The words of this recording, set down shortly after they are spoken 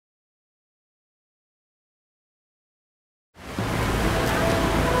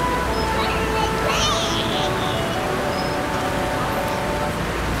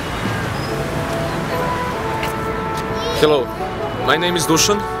Hello, my name is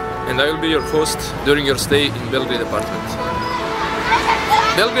Dusan and I will be your host during your stay in Belgrade apartment.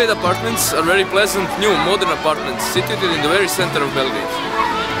 Belgrade apartments are very pleasant, new, modern apartments situated in the very center of Belgrade.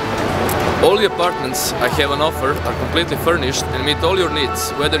 All the apartments I have on offer are completely furnished and meet all your needs,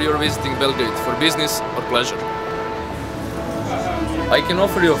 whether you're visiting Belgrade for business or pleasure. I can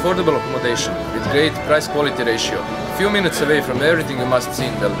offer you affordable accommodation with great price-quality ratio, a few minutes away from everything you must see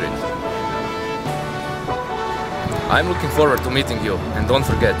in Belgrade. I'm looking forward to meeting you, and don't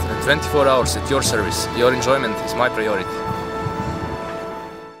forget, at 24 hours at your service, your enjoyment is my priority.